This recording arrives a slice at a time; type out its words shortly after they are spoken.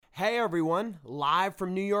Hey everyone, live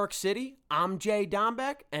from New York City, I'm Jay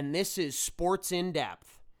Dombeck, and this is Sports in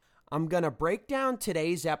Depth. I'm going to break down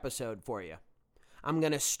today's episode for you. I'm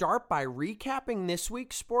going to start by recapping this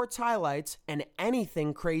week's sports highlights and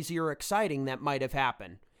anything crazy or exciting that might have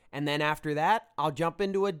happened. And then after that, I'll jump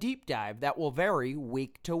into a deep dive that will vary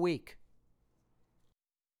week to week.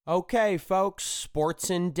 Okay, folks,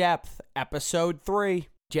 Sports in Depth, Episode 3.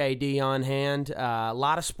 JD on hand. A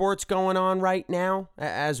lot of sports going on right now,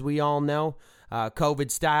 as we all know. COVID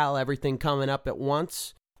style, everything coming up at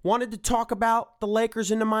once. Wanted to talk about the Lakers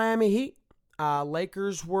and the Miami Heat.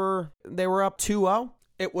 Lakers were up 2-0.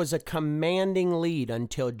 It was a commanding lead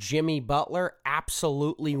until Jimmy Butler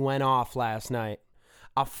absolutely went off last night.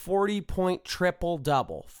 A 40-point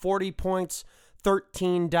triple-double. 40 points,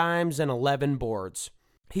 13 dimes, and 11 boards.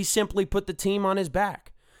 He simply put the team on his back.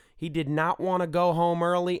 He did not want to go home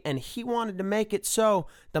early, and he wanted to make it so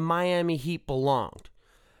the Miami Heat belonged.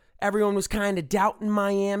 Everyone was kind of doubting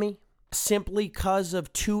Miami simply because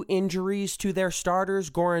of two injuries to their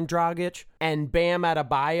starters, Goran Dragic and Bam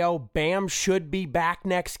Adebayo. Bam should be back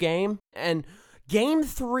next game. And Game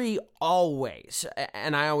 3 always,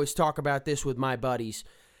 and I always talk about this with my buddies,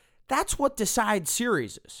 that's what decides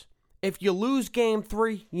series. If you lose Game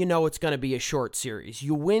 3, you know it's going to be a short series.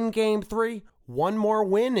 You win Game 3, one more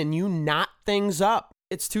win, and you knot things up.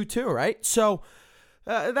 It's 2-2, right? So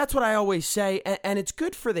that's what I always say, and it's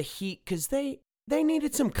good for the Heat because they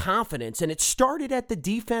needed some confidence, and it started at the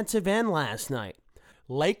defensive end last night.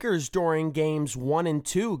 Lakers during Games 1 and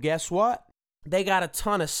 2, guess what? They got a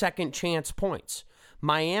ton of second-chance points.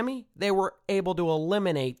 Miami, they were able to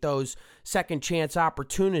eliminate those second-chance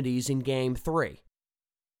opportunities in Game 3.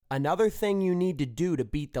 Another thing you need to do to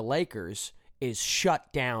beat the Lakers is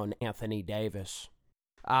shut down Anthony Davis.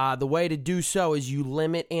 The way to do so is you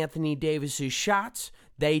limit Anthony Davis's shots.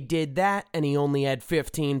 They did that, and he only had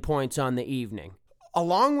 15 points on the evening.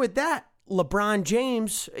 Along with that, LeBron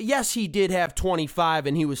James, yes, he did have 25,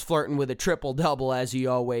 and he was flirting with a triple-double as he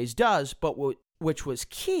always does, but which was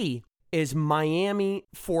key is Miami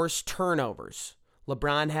forced turnovers.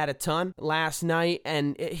 LeBron had a ton last night,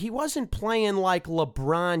 and he wasn't playing like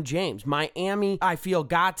LeBron James. Miami, I feel,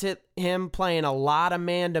 got to him playing a lot of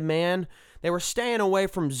man-to-man. They were staying away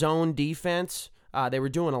from zone defense. They were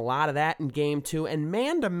doing a lot of that in Game 2. And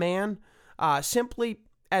man-to-man, simply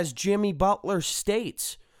as Jimmy Butler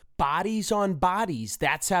states, bodies on bodies.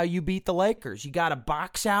 That's how you beat the Lakers. You got to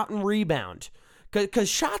box out and rebound because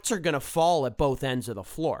shots are going to fall at both ends of the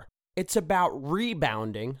floor. It's about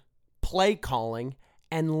rebounding, play calling,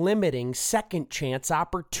 and limiting second chance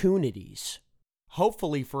opportunities.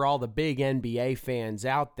 Hopefully for all the big NBA fans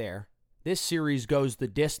out there, this series goes the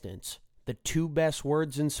distance. The two best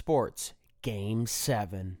words in sports, Game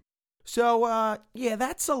 7. So,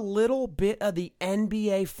 that's a little bit of the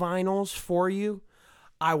NBA Finals for you.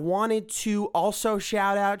 I wanted to also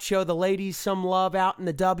show the ladies some love out in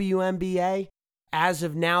the WNBA. As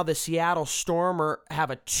of now, the Seattle Storm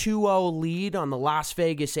have a 2-0 lead on the Las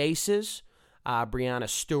Vegas Aces. Breanna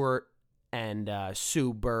Stewart and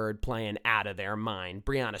Sue Bird playing out of their mind.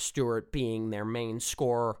 Breanna Stewart being their main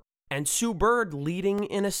scorer. And Sue Bird leading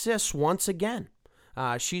in assists once again.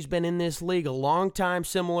 She's been in this league a long time,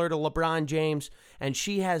 similar to LeBron James, and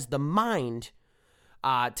she has the mind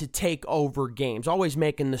to take over games, always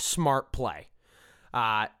making the smart play.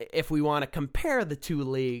 If we want to compare the two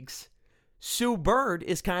leagues, Sue Bird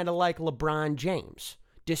is kind of like LeBron James.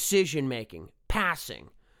 Decision-making, passing,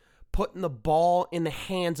 putting the ball in the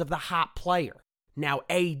hands of the hot player. Now,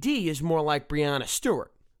 AD is more like Breanna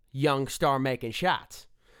Stewart, young star making shots.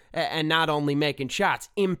 And not only making shots,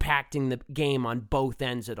 impacting the game on both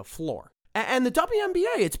ends of the floor. And the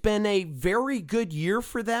WNBA, it's been a very good year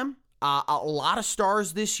for them. A lot of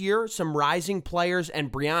stars this year, some rising players,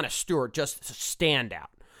 and Breanna Stewart just a standout.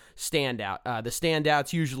 The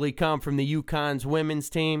standouts usually come from the UConn's women's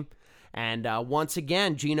team. And once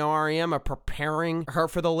again, Gino Auriemma preparing her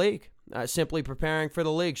for the league. Simply preparing for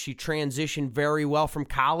the league. She transitioned very well from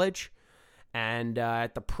college. And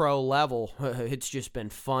at the pro level, it's just been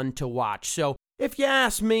fun to watch. So if you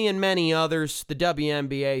ask me and many others, the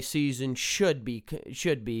WNBA season should be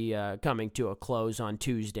coming to a close on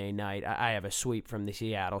Tuesday night. I have a sweep from the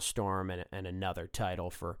Seattle Storm and another title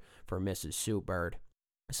for Mrs. Sue Bird.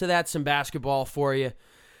 So that's some basketball for you.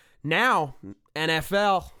 Now,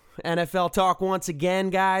 NFL talk once again,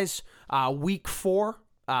 guys. Week 4.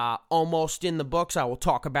 Almost in the books. I will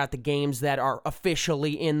talk about the games that are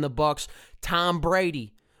officially in the books. Tom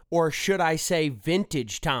Brady, or should I say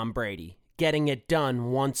vintage Tom Brady, getting it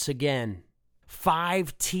done once again.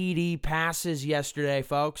 5 TD passes yesterday,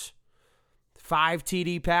 folks. 5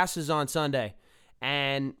 TD passes on Sunday.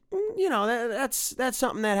 And, that's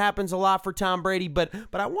something that happens a lot for Tom Brady. But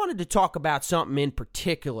I wanted to talk about something in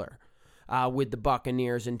particular with the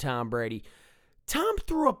Buccaneers and Tom Brady. Tom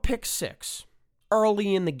threw a pick six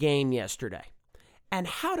early in the game yesterday. And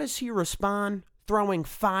how does he respond? Throwing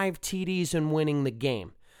 5 TDs and winning the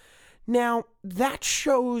game. Now, that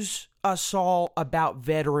shows us all about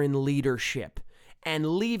veteran leadership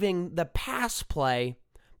and leaving the pass play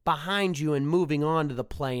behind you and moving on to the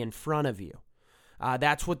play in front of you.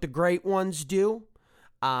 That's what the great ones do.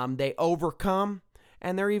 They overcome,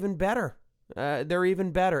 and they're even better.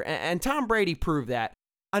 And Tom Brady proved that.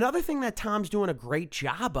 Another thing that Tom's doing a great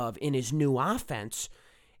job of in his new offense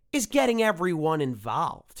is getting everyone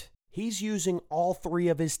involved. He's using all 3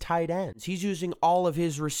 of his tight ends. He's using all of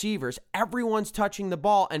his receivers. Everyone's touching the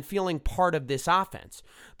ball and feeling part of this offense.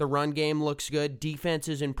 The run game looks good. Defense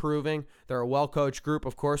is improving. They're a well-coached group,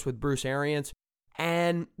 of course, with Bruce Arians.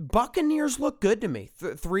 And Buccaneers look good to me.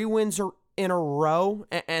 3 wins in a row,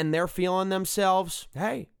 and they're feeling themselves.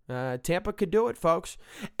 Hey, Tampa could do it, folks.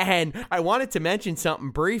 And I wanted to mention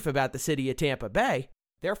something brief about the city of Tampa Bay.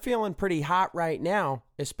 They're feeling pretty hot right now,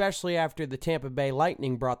 especially after the Tampa Bay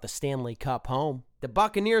Lightning brought the Stanley Cup home. The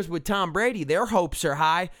Buccaneers with Tom Brady, their hopes are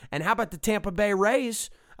high. And how about the Tampa Bay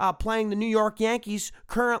Rays playing the New York Yankees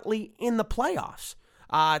currently in the playoffs?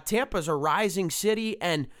 Tampa's a rising city,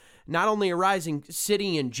 and not only a rising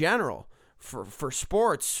city in general, for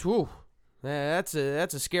sports, that's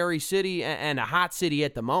a scary city and a hot city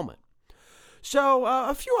at the moment. So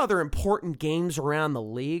a few other important games around the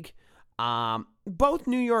league. Both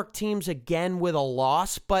New York teams again with a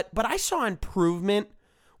loss, but I saw improvement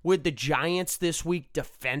with the Giants this week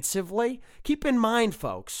defensively. Keep in mind,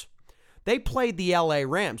 folks, they played the LA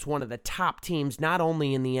Rams, one of the top teams not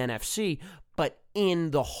only in the NFC, but in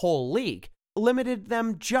the whole league. Limited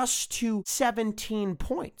them just to 17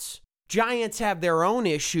 points. Giants have their own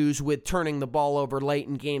issues with turning the ball over late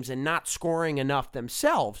in games and not scoring enough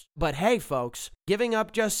themselves. But hey, folks, giving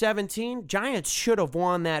up just 17, Giants should have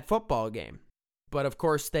won that football game. But of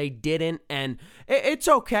course they didn't, and it's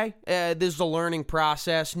okay. This is a learning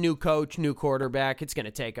process. New coach, new quarterback. It's going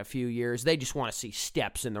to take a few years. They just want to see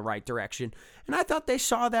steps in the right direction. And I thought they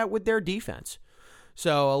saw that with their defense.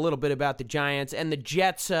 So a little bit about the Giants. And the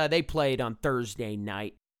Jets, they played on Thursday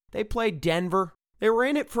night. They played Denver. They were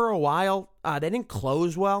in it for a while. They didn't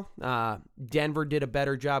close well. Denver did a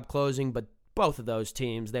better job closing, but both of those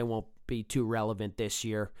teams, they won't be too relevant this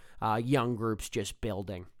year. Young groups just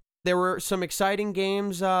building. There were some exciting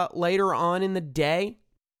games later on in the day.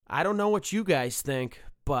 I don't know what you guys think,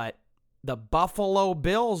 but the Buffalo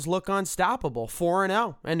Bills look unstoppable,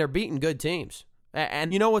 4-0, and they're beating good teams.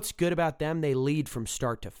 And you know what's good about them? They lead from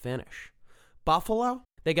start to finish. Buffalo,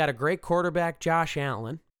 they got a great quarterback, Josh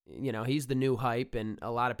Allen. You know, he's the new hype, and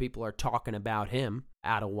a lot of people are talking about him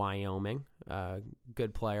out of Wyoming.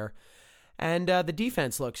 Good player. And the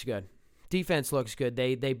defense looks good.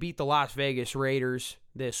 They beat the Las Vegas Raiders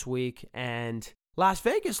this week, and Las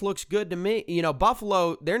Vegas looks good to me. You know,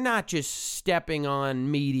 Buffalo, they're not just stepping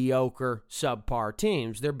on mediocre, subpar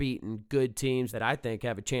teams. They're beating good teams that I think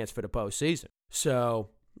have a chance for the postseason. So,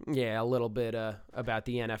 yeah, a little bit about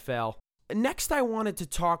the NFL. Next, I wanted to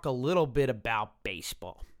talk a little bit about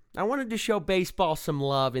baseball. I wanted to show baseball some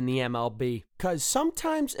love in the MLB because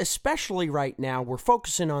sometimes, especially right now, we're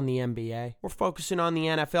focusing on the NBA. We're focusing on the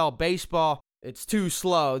NFL. Baseball, it's too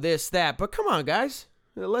slow, this, that. But come on, guys.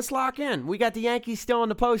 Let's lock in. We got the Yankees still in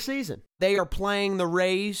the postseason. They are playing the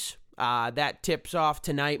Rays. That tips off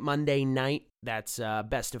tonight, Monday night. That's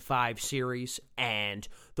best of 5 series. And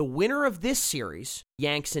the winner of this series,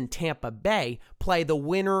 Yanks and Tampa Bay, play the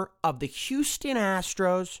winner of the Houston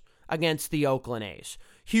Astros against the Oakland A's.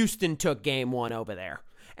 Houston took game 1 over there.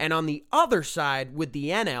 And on the other side, with the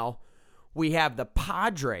NL, we have the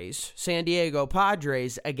Padres, San Diego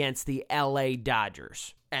Padres, against the LA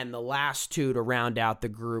Dodgers. And the last two to round out the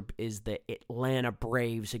group is the Atlanta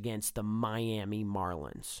Braves against the Miami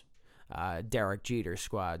Marlins. Derek Jeter's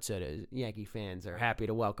squad said Yankee fans are happy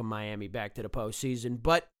to welcome Miami back to the postseason.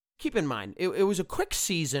 But keep in mind, it was a quick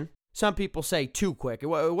season. Some people say too quick. It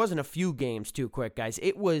wasn't a few games too quick, guys.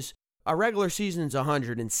 It was a regular season's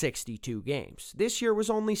 162 games. This year was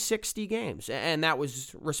only 60 games, and that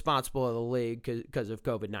was responsible of the league because of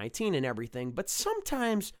COVID-19 and everything. But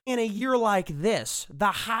sometimes in a year like this, the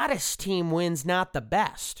hottest team wins, not the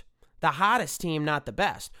best. The hottest team, not the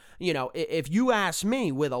best. You know, if you ask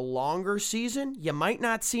me, with a longer season, you might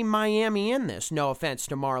not see Miami in this. No offense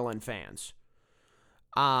to Marlin fans.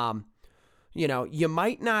 You know, you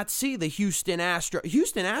might not see the Houston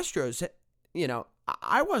Astros, you know,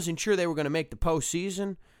 I wasn't sure they were going to make the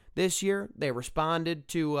postseason this year. They responded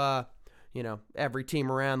to every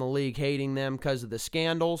team around the league hating them because of the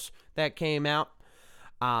scandals that came out.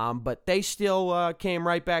 But they still came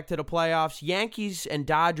right back to the playoffs. Yankees and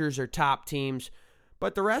Dodgers are top teams.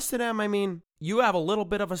 But the rest of them, you have a little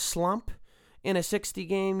bit of a slump in a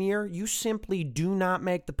 60-game year. You simply do not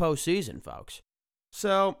make the postseason, folks.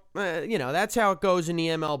 So, that's how it goes in the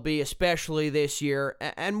MLB, especially this year.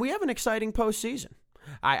 And we have an exciting postseason.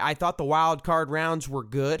 I thought the wild card rounds were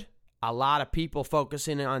good. A lot of people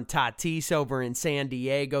focusing on Tatis over in San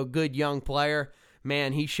Diego. Good young player.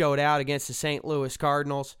 Man, he showed out against the St. Louis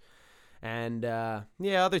Cardinals. And,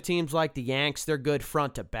 other teams like the Yanks, they're good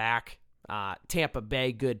front to back. Tampa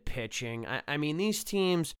Bay, good pitching. These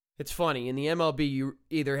teams, it's funny. In the MLB, you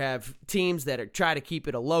either have teams that try to keep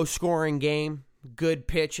it a low-scoring game, good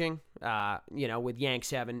pitching, with Yanks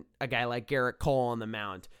having a guy like Garrett Cole on the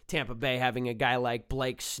mound, Tampa Bay having a guy like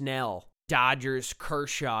Blake Snell, Dodgers,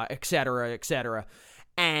 Kershaw, et cetera,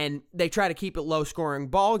 and they try to keep it low-scoring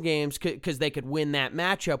ball games because they could win that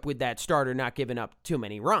matchup with that starter not giving up too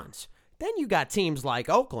many runs. Then you got teams like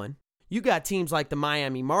Oakland, you got teams like the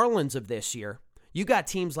Miami Marlins of this year, you got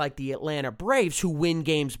teams like the Atlanta Braves who win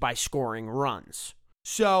games by scoring runs.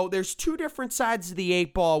 So there's two different sides of the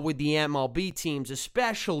 8-ball with the MLB teams,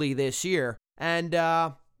 especially this year. And,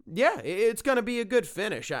 it's going to be a good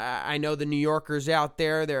finish. I know the New Yorkers out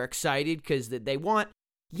there, they're excited because they want...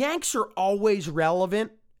 Yanks are always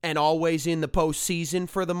relevant and always in the postseason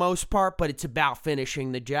for the most part, but it's about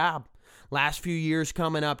finishing the job. Last few years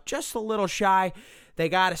coming up just a little shy. They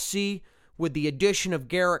got to see with the addition of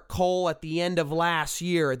Garrett Cole at the end of last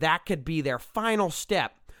year, that could be their final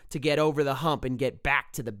step to get over the hump and get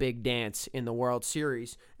back to the big dance in the World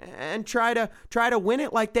Series and try to win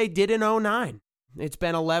it like they did in 2009. It's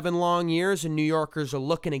been 11 long years, and New Yorkers are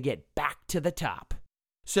looking to get back to the top.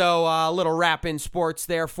 So a little wrap in sports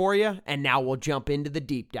there for you, and now we'll jump into the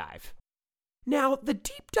deep dive. Now, the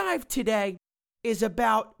deep dive today is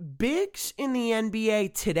about bigs in the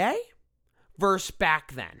NBA today versus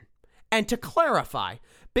back then. And to clarify,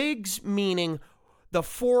 bigs meaning the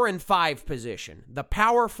 4 and 5 position, the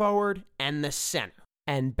power forward and the center.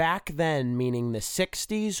 And back then, meaning the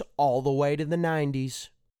 60s all the way to the 90s.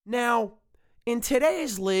 Now, in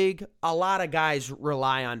today's league, a lot of guys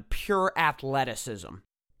rely on pure athleticism.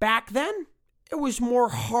 Back then, it was more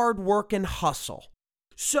hard work and hustle.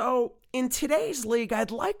 So, in today's league,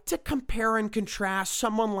 I'd like to compare and contrast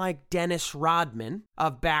someone like Dennis Rodman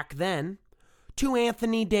of back then to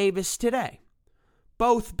Anthony Davis today.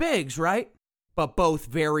 Both bigs, right? But both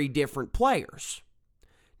very different players.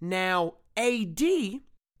 Now, AD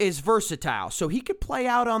is versatile, so he could play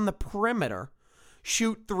out on the perimeter,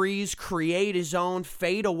 shoot threes, create his own,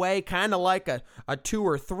 fade away, kind of like a 2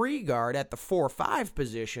 or 3 guard at the 4-5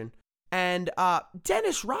 position. And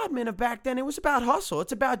Dennis Rodman of back then, it was about hustle.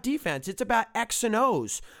 It's about defense. It's about X and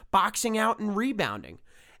O's, boxing out and rebounding.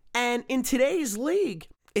 And in today's league,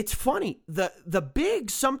 it's funny. The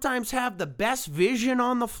bigs sometimes have the best vision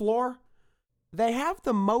on the floor. They have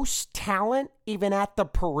the most talent, even at the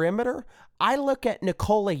perimeter. I look at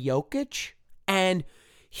Nikola Jokic, and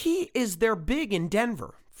he is their big in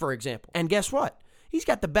Denver, for example. And guess what? He's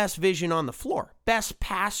got the best vision on the floor. Best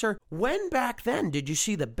passer. When back then did you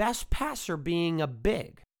see the best passer being a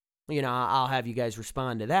big? I'll have you guys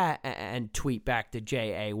respond to that and tweet back to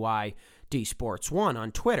JAYD Sports 1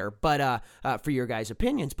 on Twitter, but for your guys'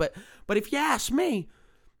 opinions. But if you ask me,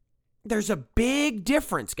 there's a big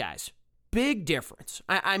difference, guys. Big difference.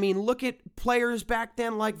 Look at players back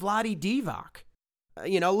then like Vlade Divac.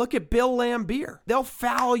 Look at Bill Laimbeer. They'll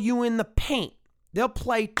foul you in the paint. They'll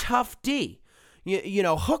play tough D.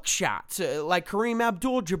 Hook shots like Kareem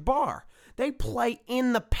Abdul-Jabbar. They play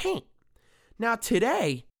in the paint. Now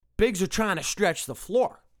today, bigs are trying to stretch the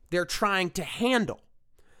floor. They're trying to handle.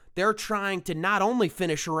 They're trying to not only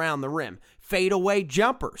finish around the rim, fadeaway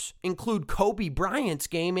jumpers, include Kobe Bryant's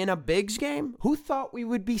game in a bigs game. Who thought we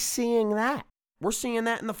would be seeing that? We're seeing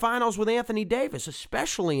that in the finals with Anthony Davis,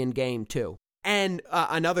 especially in Game 2. And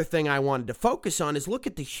another thing I wanted to focus on is look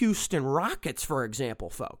at the Houston Rockets, for example,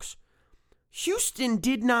 folks. Houston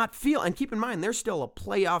did not feel, and keep in mind, they're still a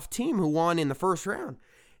playoff team who won in the first round.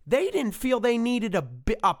 They didn't feel they needed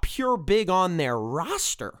a pure big on their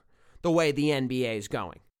roster the way the NBA is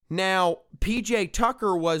going. Now, P.J.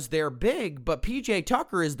 Tucker was their big, but P.J.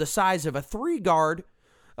 Tucker is the size of a 3-guard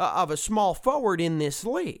of a small forward in this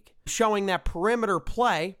league, showing that perimeter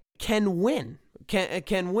play can win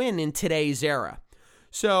in today's era.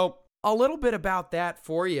 So a little bit about that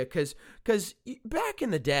for you, because back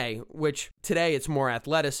in the day, which today it's more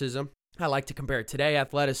athleticism, I like to compare today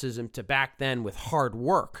athleticism to back then with hard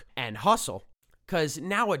work and hustle, because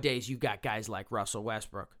nowadays you got guys like Russell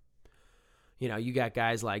Westbrook, You got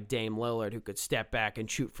guys like Dame Lillard who could step back and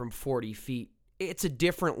shoot from 40 feet. It's a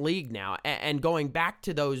different league now. And going back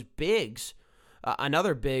to those bigs,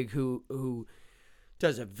 another big who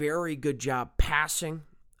does a very good job passing,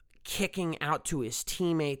 kicking out to his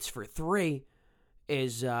teammates for three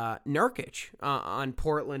is Nurkic on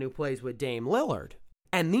Portland, who plays with Dame Lillard.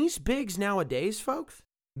 And these bigs nowadays, folks,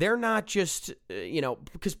 they're not just,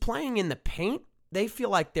 because playing in the paint, they feel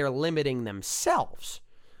like they're limiting themselves.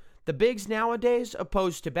 The bigs nowadays,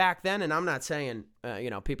 opposed to back then, and I'm not saying,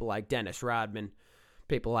 people like Dennis Rodman,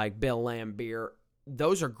 people like Bill Laimbeer,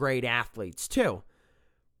 those are great athletes too.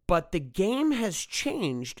 But the game has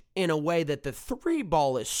changed in a way that the three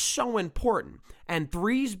ball is so important. And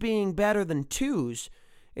threes being better than twos,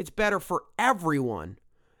 it's better for everyone,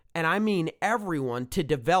 and I mean everyone, to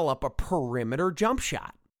develop a perimeter jump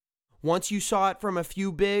shot. Once you saw it from a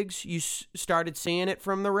few bigs, you started seeing it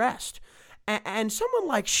from the rest. And someone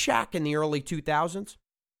like Shaq in the early 2000s,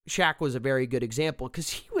 Shaq was a very good example because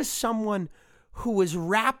he was someone who was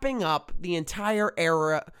wrapping up the entire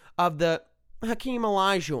era of the Hakeem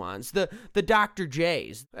Olajuwons, the Dr.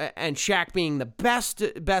 J's, and Shaq being the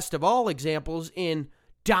best of all examples in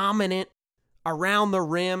dominant, around the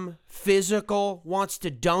rim, physical, wants to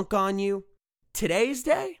dunk on you. Today's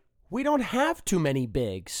day, we don't have too many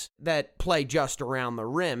bigs that play just around the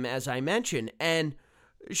rim, as I mentioned, and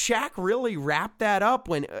Shaq really wrapped that up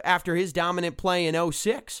after his dominant play in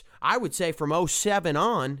 2006. I would say from 2007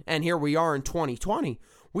 on, and here we are in 2020,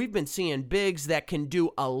 we've been seeing bigs that can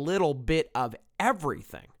do a little bit of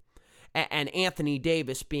everything. And Anthony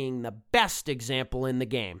Davis being the best example in the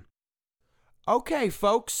game. Okay,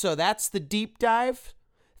 folks, so that's the deep dive.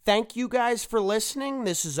 Thank you guys for listening.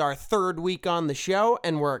 This is our third week on the show,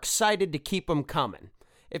 and we're excited to keep them coming.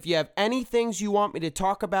 If you have any things you want me to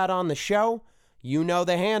talk about on the show, you know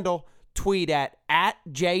the handle. Tweet at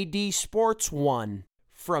JD Sports 1.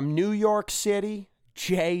 From New York City,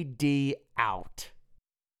 JD out.